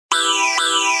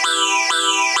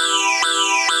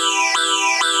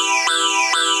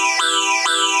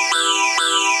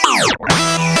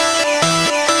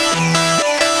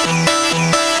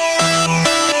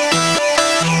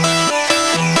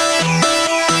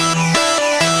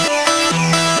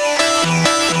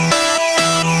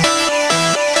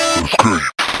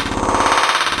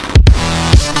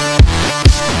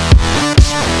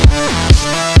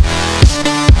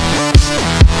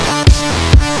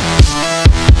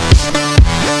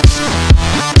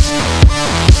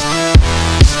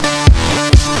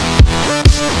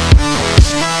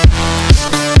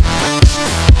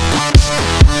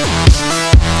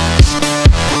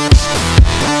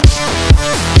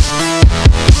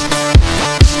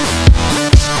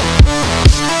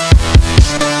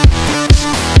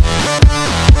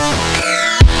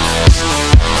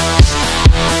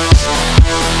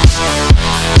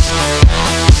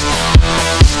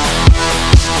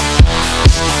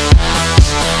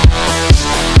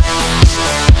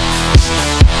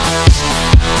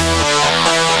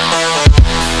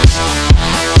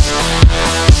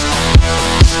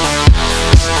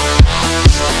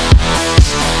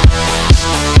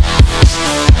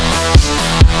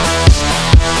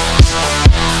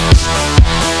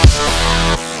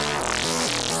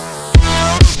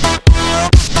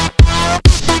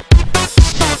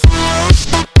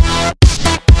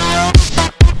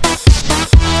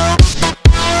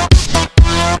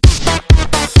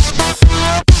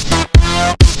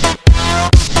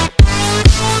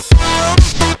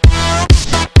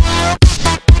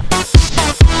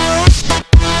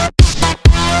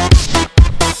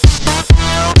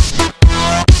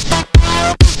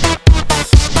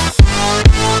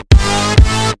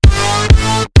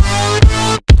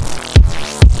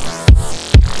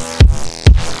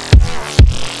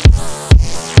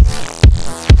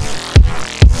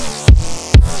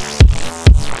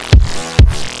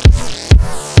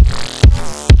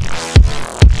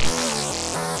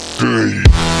Escape.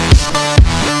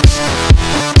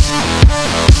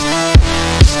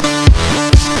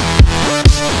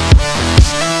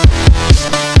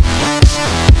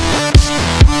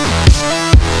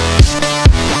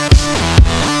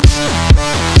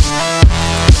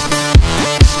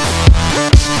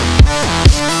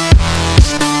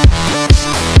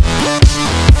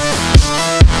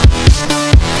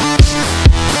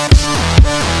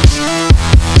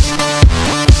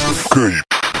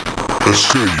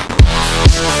 Escape.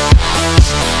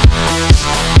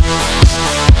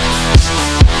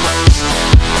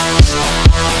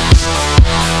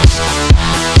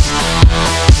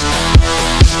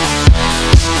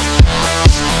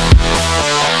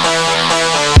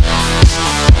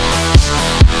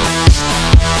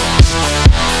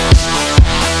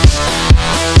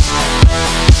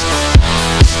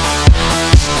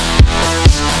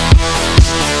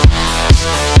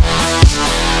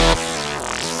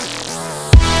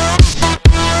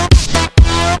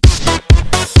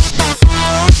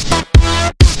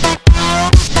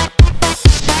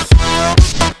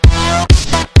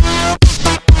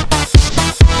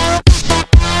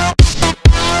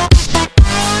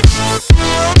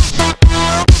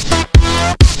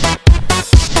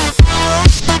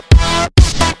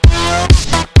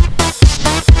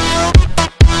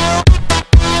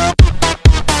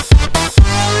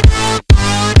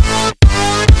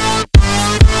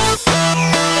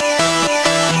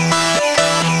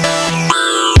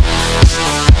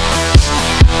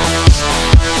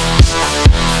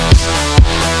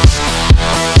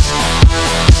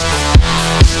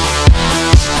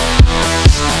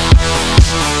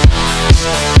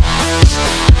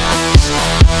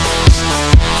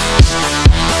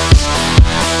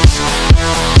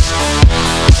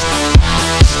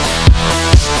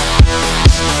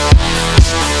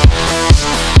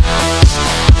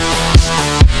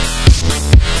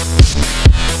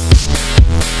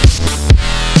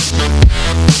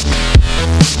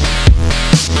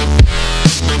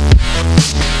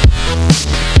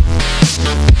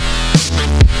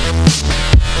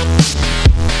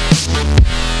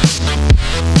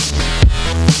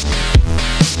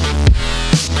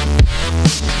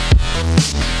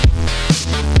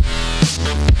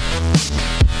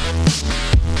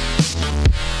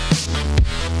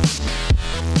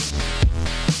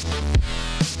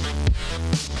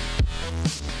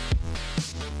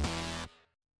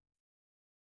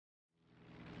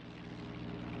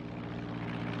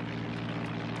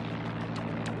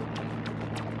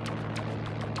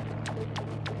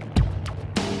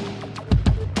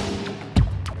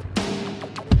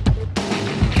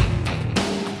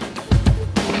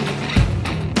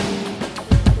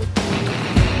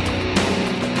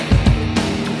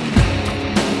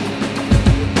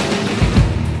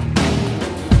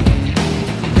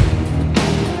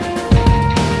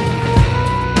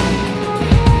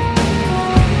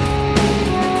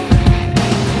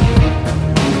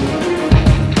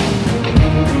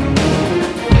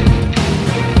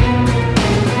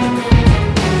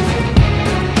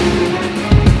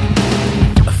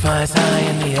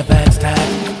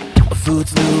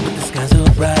 Food's low, but the skies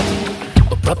are bright.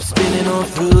 We're prop spinning all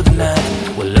through the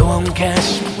night. We're low on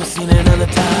cash, we're seeing another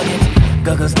target.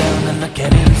 Goggles down and the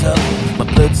cannon's up.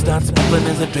 My blood starts pumping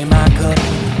as I drain my cup.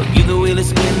 We'll give the wheel a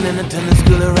spin and I turn the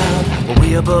school around. We're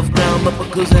way above ground, but we're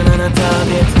cruising on a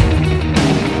target.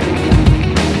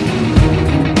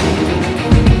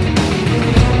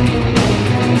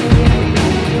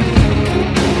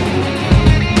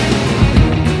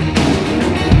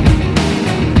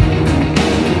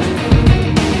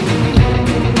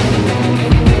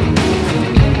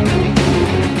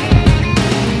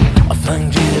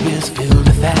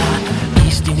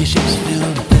 Ships filled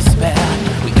with despair.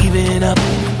 We even up,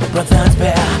 broadsides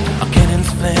bare. Our cannons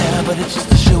flare, but it's just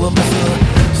to show up muscle.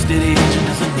 Steady engine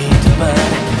doesn't need to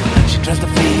burn. She tries to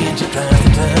flee and she tries to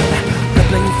turn.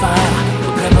 Grappling fire,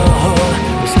 we'll grab her hold.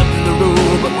 We're stuck in the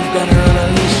road, but we've got her on a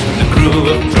leash. The crew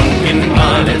of drunken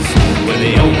pilots, we're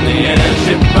the only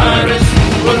airship pirates.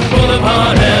 We're full of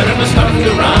hot air and we're starting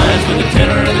to rise. With the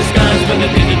terror of the skies, when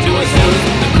they did it to ourselves.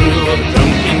 The crew of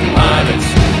drunken pirates,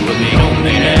 we're the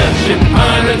only airship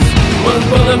pirates. We're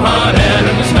full of hot air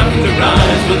and we're starting to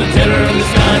rise. With the terror of the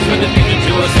skies, when they did it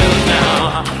to ourselves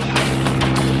now.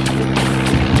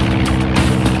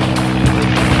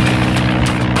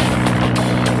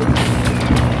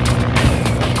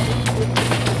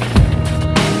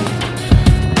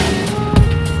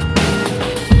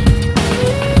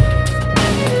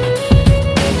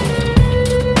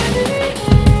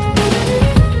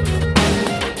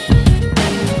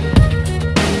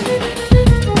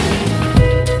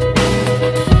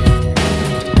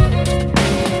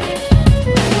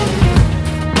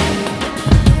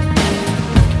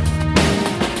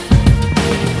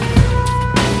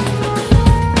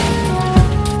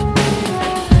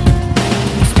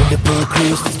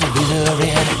 priest is to lead her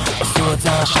in. Our swords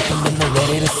are sharpened and they're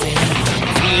ready to sin.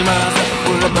 3 miles up,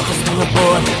 we're about to swing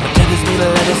aboard. My tenders need a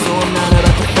ladder, so I'm not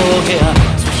about to fall here.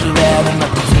 Switch around and my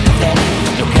boots in the deck.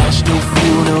 No cash, no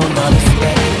fuel, no not a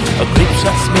spec. A grape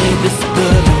shot's made this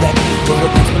bird a wreck. For a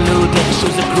prince below deck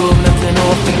shows a crew of nothing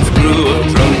orphans. Crew of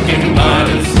drunken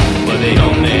pirates were the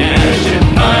only airship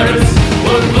pirates.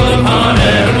 We're full of hot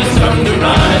air and it's starting to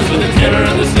rise. With the terror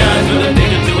of the skies, with a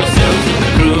danger to ourselves. And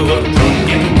the crew of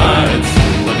drunken pirates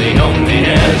were the only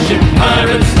airship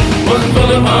pirates. We're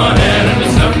full of hot air and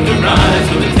it's starting to rise.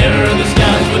 With the terror of the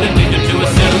skies, with a danger to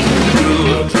ourselves. And the crew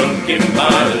of drunken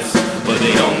pirates were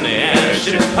the only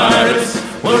airship pirates.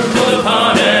 We're full of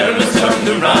hot air and it's starting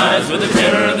to rise. With the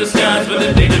terror of the skies, with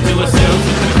a danger to ourselves.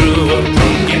 And the crew of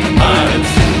drunken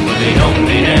pirates were the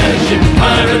only airship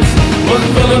pirates. We're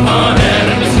full of hot air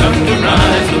and it's starting to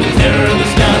rise. With the terror of the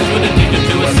skies, with a danger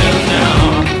to ourselves now.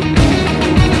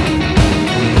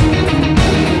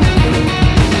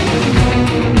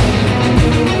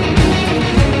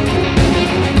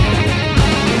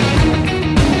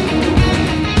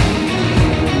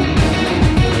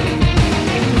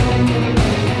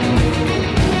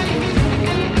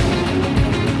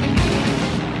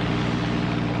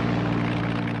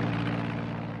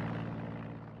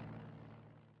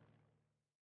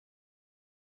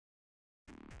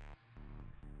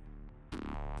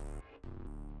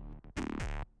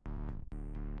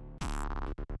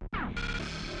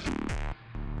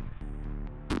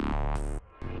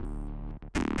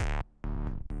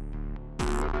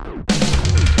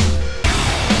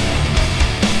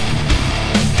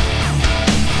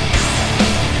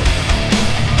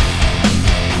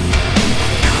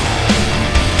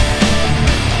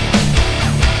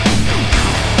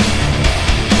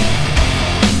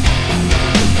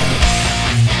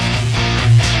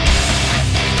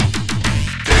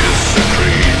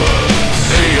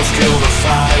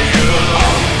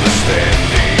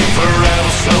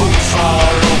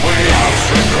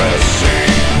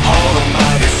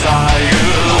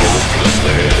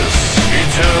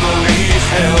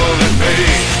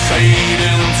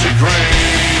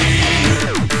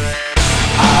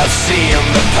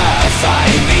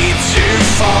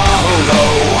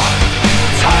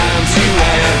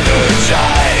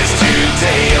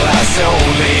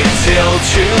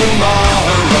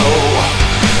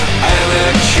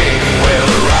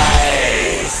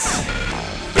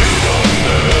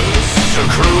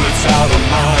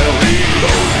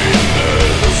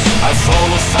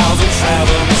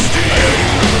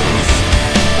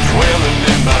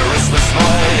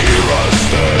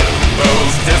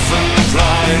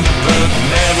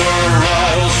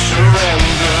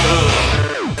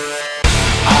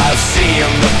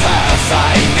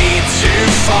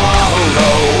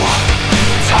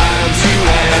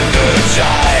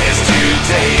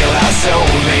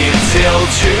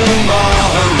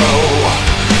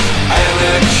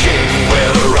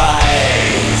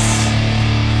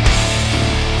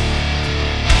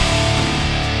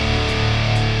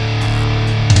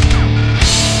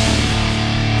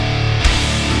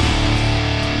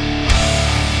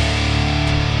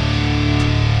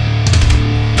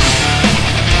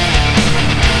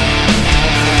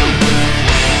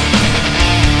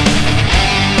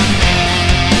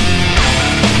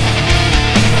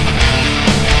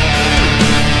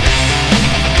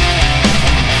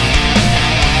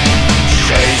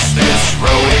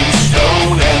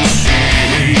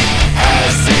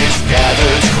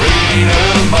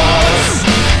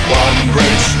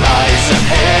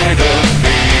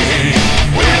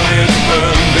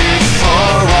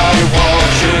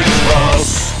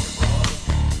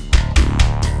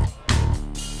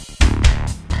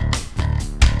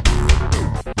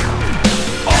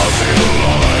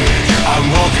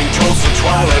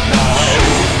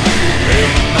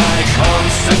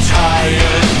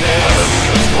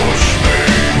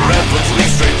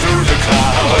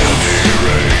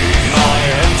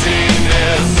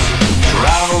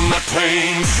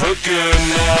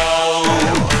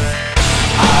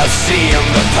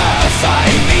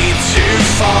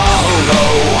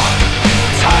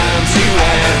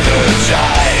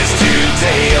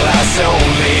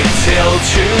 Till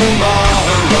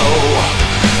tomorrow.